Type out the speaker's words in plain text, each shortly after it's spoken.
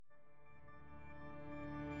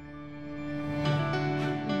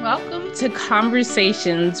Welcome to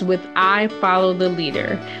Conversations with I Follow the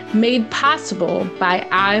Leader, made possible by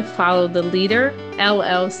I Follow the Leader,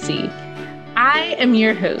 LLC. I am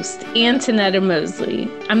your host, Antoinetta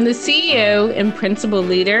Mosley. I'm the CEO and principal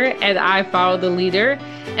leader at I Follow the Leader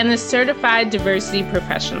and a certified diversity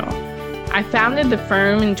professional. I founded the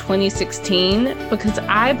firm in 2016 because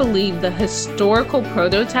I believe the historical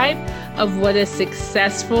prototype of what a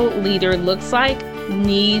successful leader looks like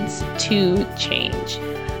needs to change.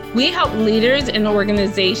 We help leaders and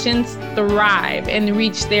organizations thrive and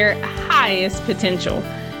reach their highest potential.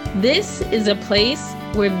 This is a place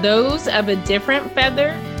where those of a different feather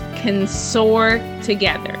can soar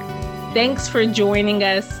together. Thanks for joining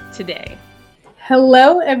us today.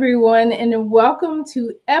 Hello, everyone, and welcome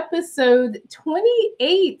to episode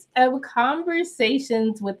 28 of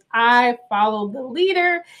Conversations with I Follow the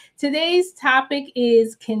Leader. Today's topic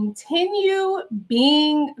is continue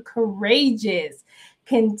being courageous.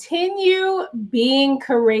 Continue being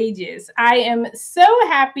courageous. I am so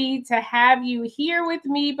happy to have you here with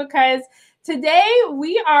me because today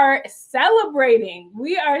we are celebrating.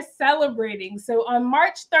 So on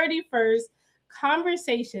March 31st,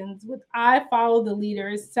 Conversations with I Follow the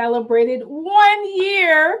Leader celebrated 1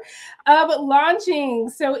 year of launching.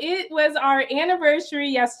 So it was our anniversary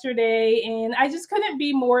yesterday, and I just couldn't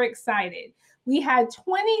be more excited. We had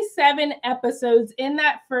 27 episodes in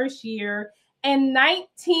that first year, and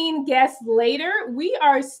 19 guests later, we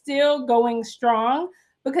are still going strong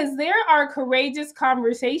because there are courageous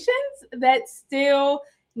conversations that still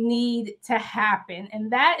need to happen.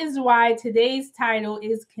 And that is why today's title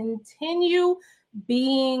is Continue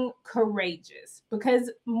Being Courageous,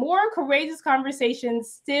 because more courageous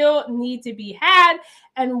conversations still need to be had,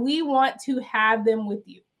 and we want to have them with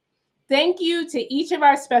you. Thank you to each of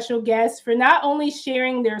our special guests for not only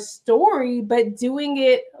sharing their story, but doing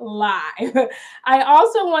it live. I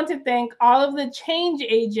also want to thank all of the change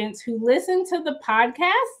agents who listen to the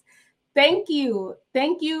podcast. Thank you.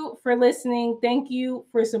 Thank you for listening. Thank you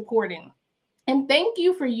for supporting. And thank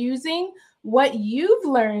you for using what you've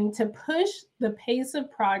learned to push the pace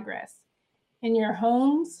of progress in your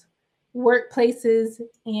homes, workplaces,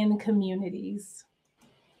 and communities.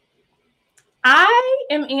 I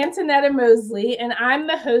am Antoinetta Mosley, and I'm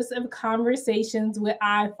the host of Conversations with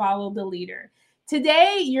I Follow the Leader.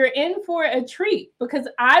 Today, you're in for a treat because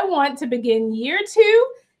I want to begin year 2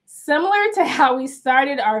 similar to how we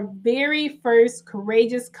started our very first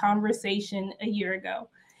courageous conversation a year ago.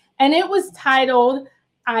 And it was titled,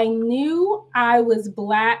 I Knew I Was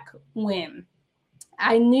Black When.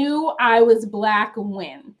 I knew I was Black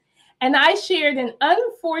when. And I shared an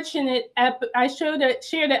unfortunate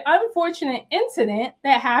incident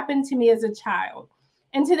that happened to me as a child.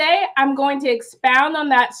 And today I'm going to expound on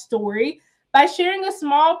that story by sharing a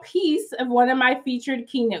small piece of one of my featured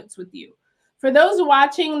keynotes with you. For those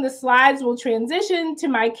watching, the slides will transition to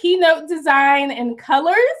my keynote design and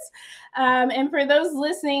colors. And for those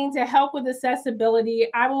listening, to help with accessibility,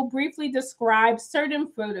 I will briefly describe certain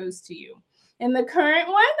photos to you. In the current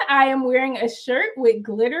one, I am wearing a shirt with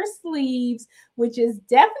glitter sleeves, which is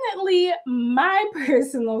definitely my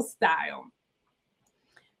personal style.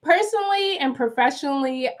 Personally and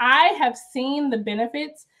professionally, I have seen the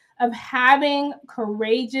benefits of having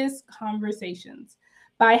courageous conversations.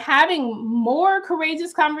 By having more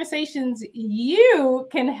courageous conversations, you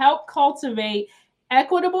can help cultivate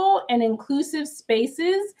equitable and inclusive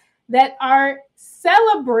spaces that are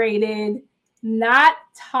celebrated, not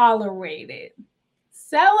tolerated.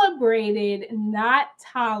 Celebrated, not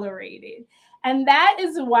tolerated. And that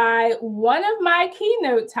is why one of my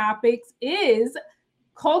keynote topics is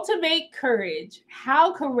cultivate courage,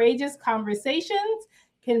 how courageous conversations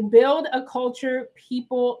can build a culture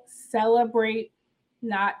people celebrate,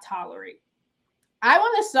 not tolerate. I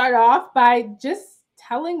want to start off by just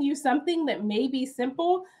telling you something that may be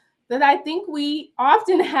simple that I think we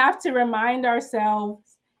often have to remind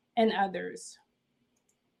ourselves and others.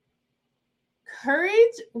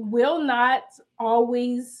 Courage will not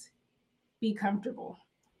always be comfortable.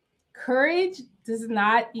 Courage does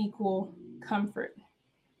not equal comfort.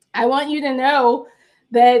 I want you to know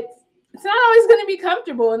that it's not always going to be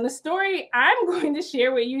comfortable. And the story I'm going to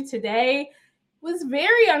share with you today was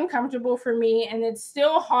very uncomfortable for me, and it's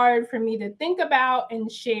still hard for me to think about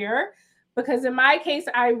and share because in my case,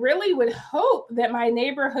 I really would hope that my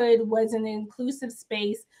neighborhood was an inclusive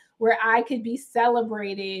space where I could be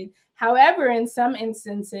celebrated. However, in some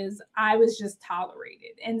instances, I was just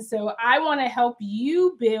tolerated. And so I want to help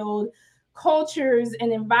you build cultures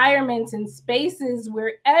and environments and spaces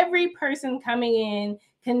where every person coming in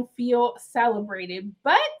can feel celebrated.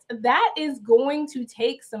 But that is going to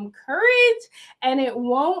take some courage, and it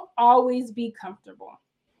won't always be comfortable.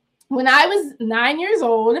 When I was 9 years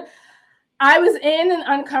old, I was in an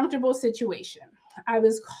uncomfortable situation. I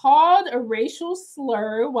was called a racial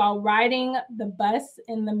slur while riding the bus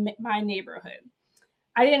in my neighborhood.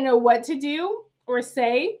 I didn't know what to do or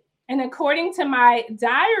say. And according to my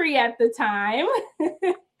diary at the time,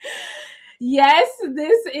 yes,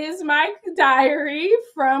 this is my diary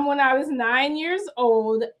from when I was 9 years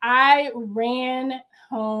old, I ran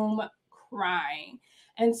home crying.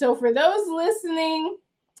 And so for those listening,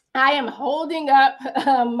 I am holding up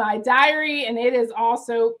my diary, and it is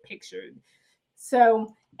also pictured.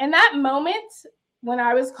 So in that moment, when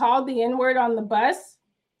I was called the N-word on the bus,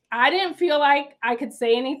 I didn't feel like I could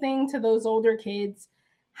say anything to those older kids.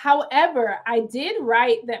 However, I did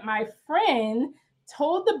write that my friend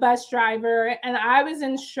told the bus driver, and I was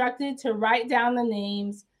instructed to write down the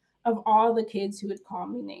names of all the kids who would call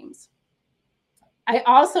me names. I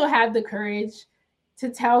also had the courage to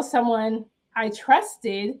tell someone I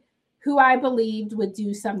trusted who I believed would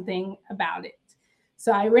do something about it.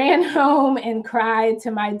 So I ran home and cried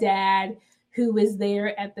to my dad, who was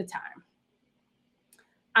there at the time.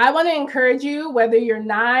 I want to encourage you, whether you're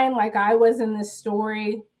 9, like I was in this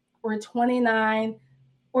story, or 29,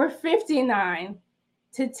 or 59,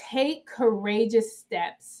 to take courageous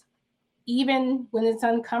steps, even when it's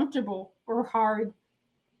uncomfortable or hard.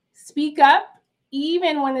 Speak up,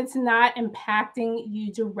 even when it's not impacting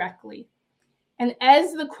you directly. And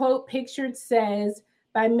as the quote pictured says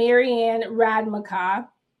by Marianne Radmacher,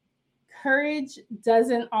 courage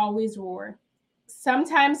doesn't always roar.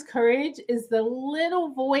 Sometimes courage is the little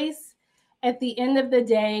voice at the end of the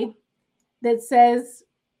day that says,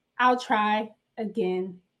 I'll try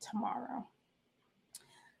again tomorrow.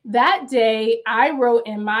 That day, I wrote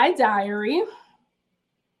in my diary,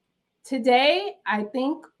 today, I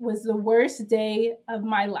think, was the worst day of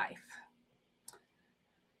my life.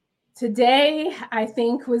 Today, I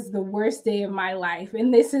think, was the worst day of my life.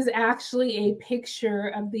 And this is actually a picture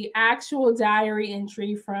of the actual diary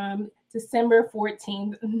entry from December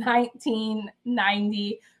 14th,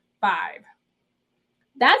 1995.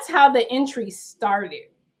 That's how the entry started.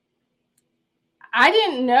 I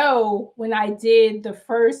didn't know when I did the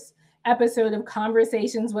first episode of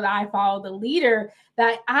Conversations with I Follow the Leader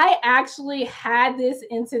that I actually had this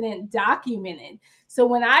incident documented. So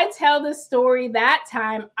when I tell the story that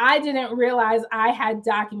time, I didn't realize I had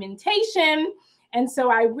documentation. And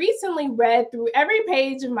so I recently read through every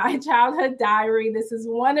page of my childhood diary. This is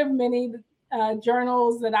one of many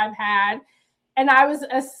journals that I've had. And I was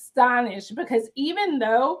astonished because even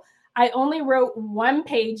though I only wrote one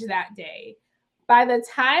page that day, by the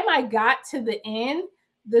time I got to the end,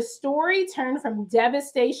 the story turned from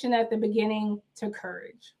devastation at the beginning to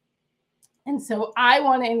courage. And so I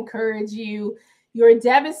want to encourage you, your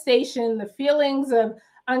devastation, the feelings of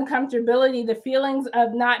uncomfortability, the feelings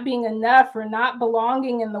of not being enough or not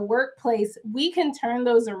belonging in the workplace, we can turn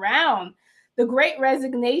those around. The Great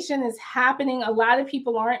Resignation is happening. A lot of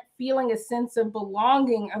people aren't feeling a sense of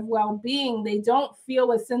belonging, of well-being. They don't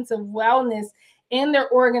feel a sense of wellness in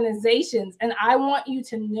their organizations. And I want you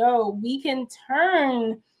to know we can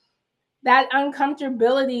turn that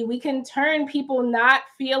uncomfortability, we can turn people not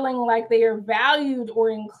feeling like they are valued or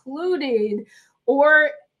included or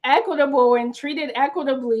equitable and treated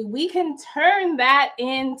equitably. We can turn that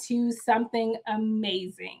into something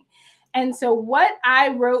amazing. And so what I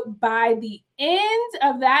wrote by the end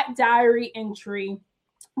of that diary entry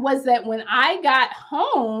was that when I got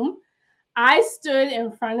home, I stood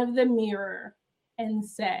in front of the mirror and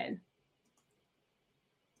said,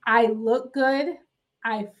 I look good,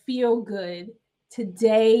 I feel good.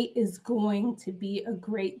 Today is going to be a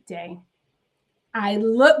great day. I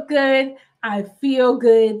look good, I feel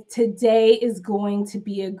good. Today is going to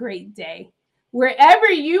be a great day.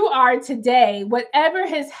 Wherever you are today, whatever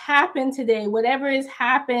has happened today, whatever has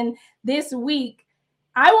happened this week,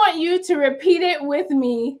 I want you to repeat it with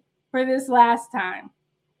me for this last time.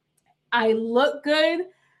 I look good,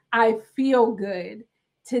 I feel good.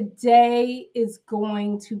 Today is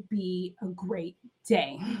going to be a great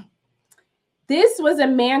day. This was a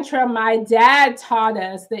mantra my dad taught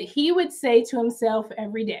us that he would say to himself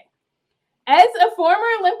every day. As a former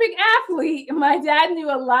Olympic athlete, my dad knew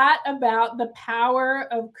a lot about the power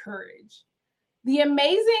of courage. The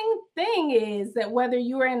amazing thing is that whether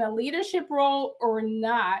you are in a leadership role or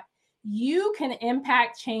not, you can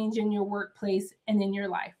impact change in your workplace and in your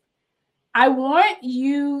life. I want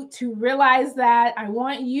you to realize that. I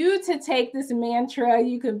want you to take this mantra.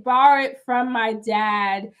 You could borrow it from my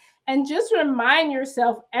dad And just remind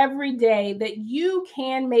yourself every day that you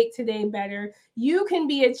can make today better. You can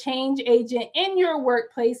be a change agent in your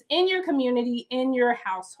workplace, in your community, in your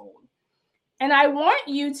household. And I want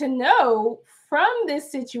you to know from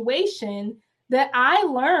this situation that I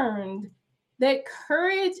learned that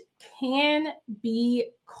courage can be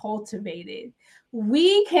cultivated.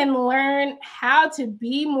 We can learn how to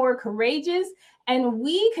be more courageous, and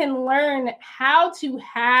we can learn how to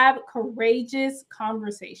have courageous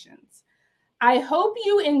conversations. I hope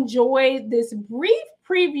you enjoyed this brief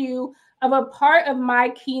preview of a part of my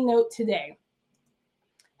keynote today.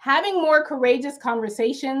 Having more courageous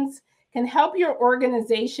conversations can help your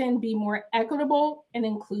organization be more equitable and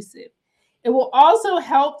inclusive. It will also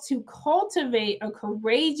help to cultivate a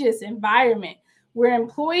courageous environment where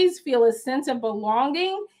employees feel a sense of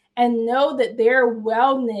belonging and know that their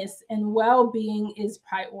wellness and well-being is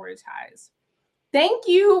prioritized. Thank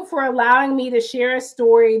you for allowing me to share a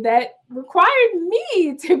story that required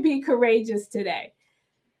me to be courageous today.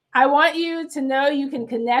 I want you to know you can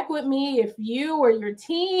connect with me if you or your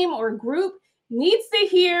team or group needs to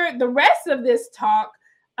hear the rest of this talk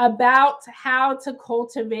about how to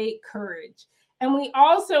cultivate courage. And we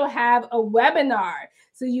also have a webinar,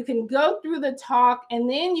 so you can go through the talk and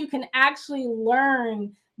then you can actually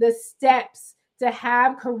learn the steps to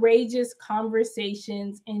have courageous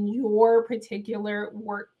conversations in your particular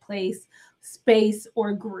workplace, space,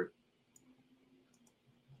 or group.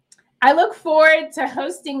 I look forward to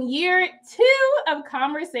hosting year 2 of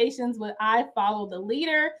Conversations with I Follow the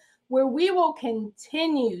Leader, where we will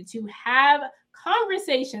continue to have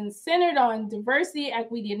conversations centered on diversity,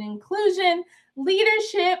 equity, and inclusion,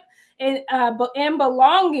 leadership, and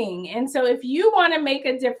belonging. And so if you want to make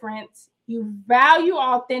a difference, you value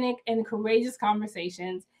authentic and courageous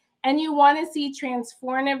conversations, and you want to see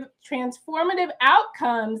transformative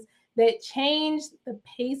outcomes that change the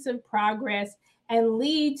pace of progress and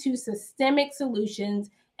lead to systemic solutions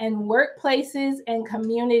in workplaces and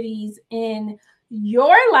communities in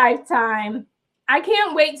your lifetime, I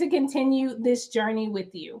can't wait to continue this journey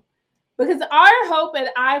with you. Because our hope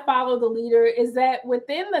at I Follow the Leader is that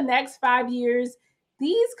within the next 5 years,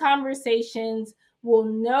 these conversations will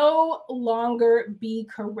no longer be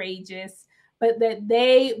courageous, but that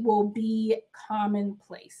they will be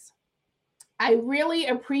commonplace. I really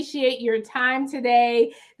appreciate your time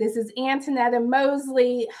today. This is Antoinetta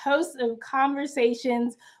Mosley, host of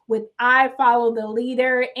Conversations with I Follow the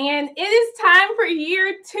Leader, and it is time for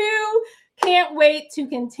year 2. Can't wait to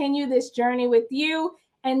continue this journey with you.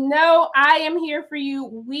 And know I am here for you.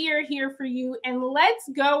 We are here for you. And let's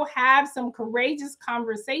go have some courageous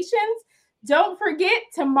conversations. Don't forget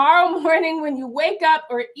tomorrow morning when you wake up,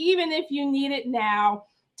 or even if you need it now,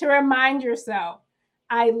 to remind yourself,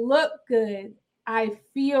 I look good, I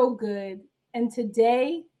feel good, and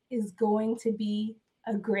today is going to be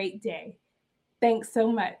a great day. Thanks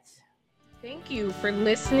so much. Thank you for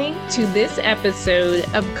listening to this episode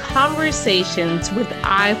of Conversations with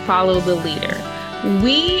I Follow the Leader.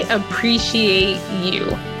 We appreciate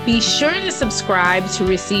you. Be sure to subscribe to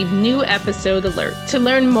receive new episode alerts. To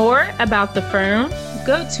learn more about the firm,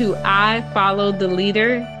 go to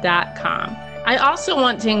ifollowtheleader.com. I also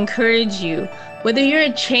want to encourage you, whether you're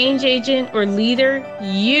a change agent or leader,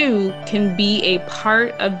 you can be a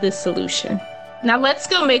part of the solution. Now let's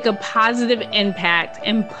go make a positive impact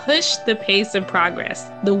and push the pace of progress.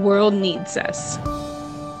 The world needs us.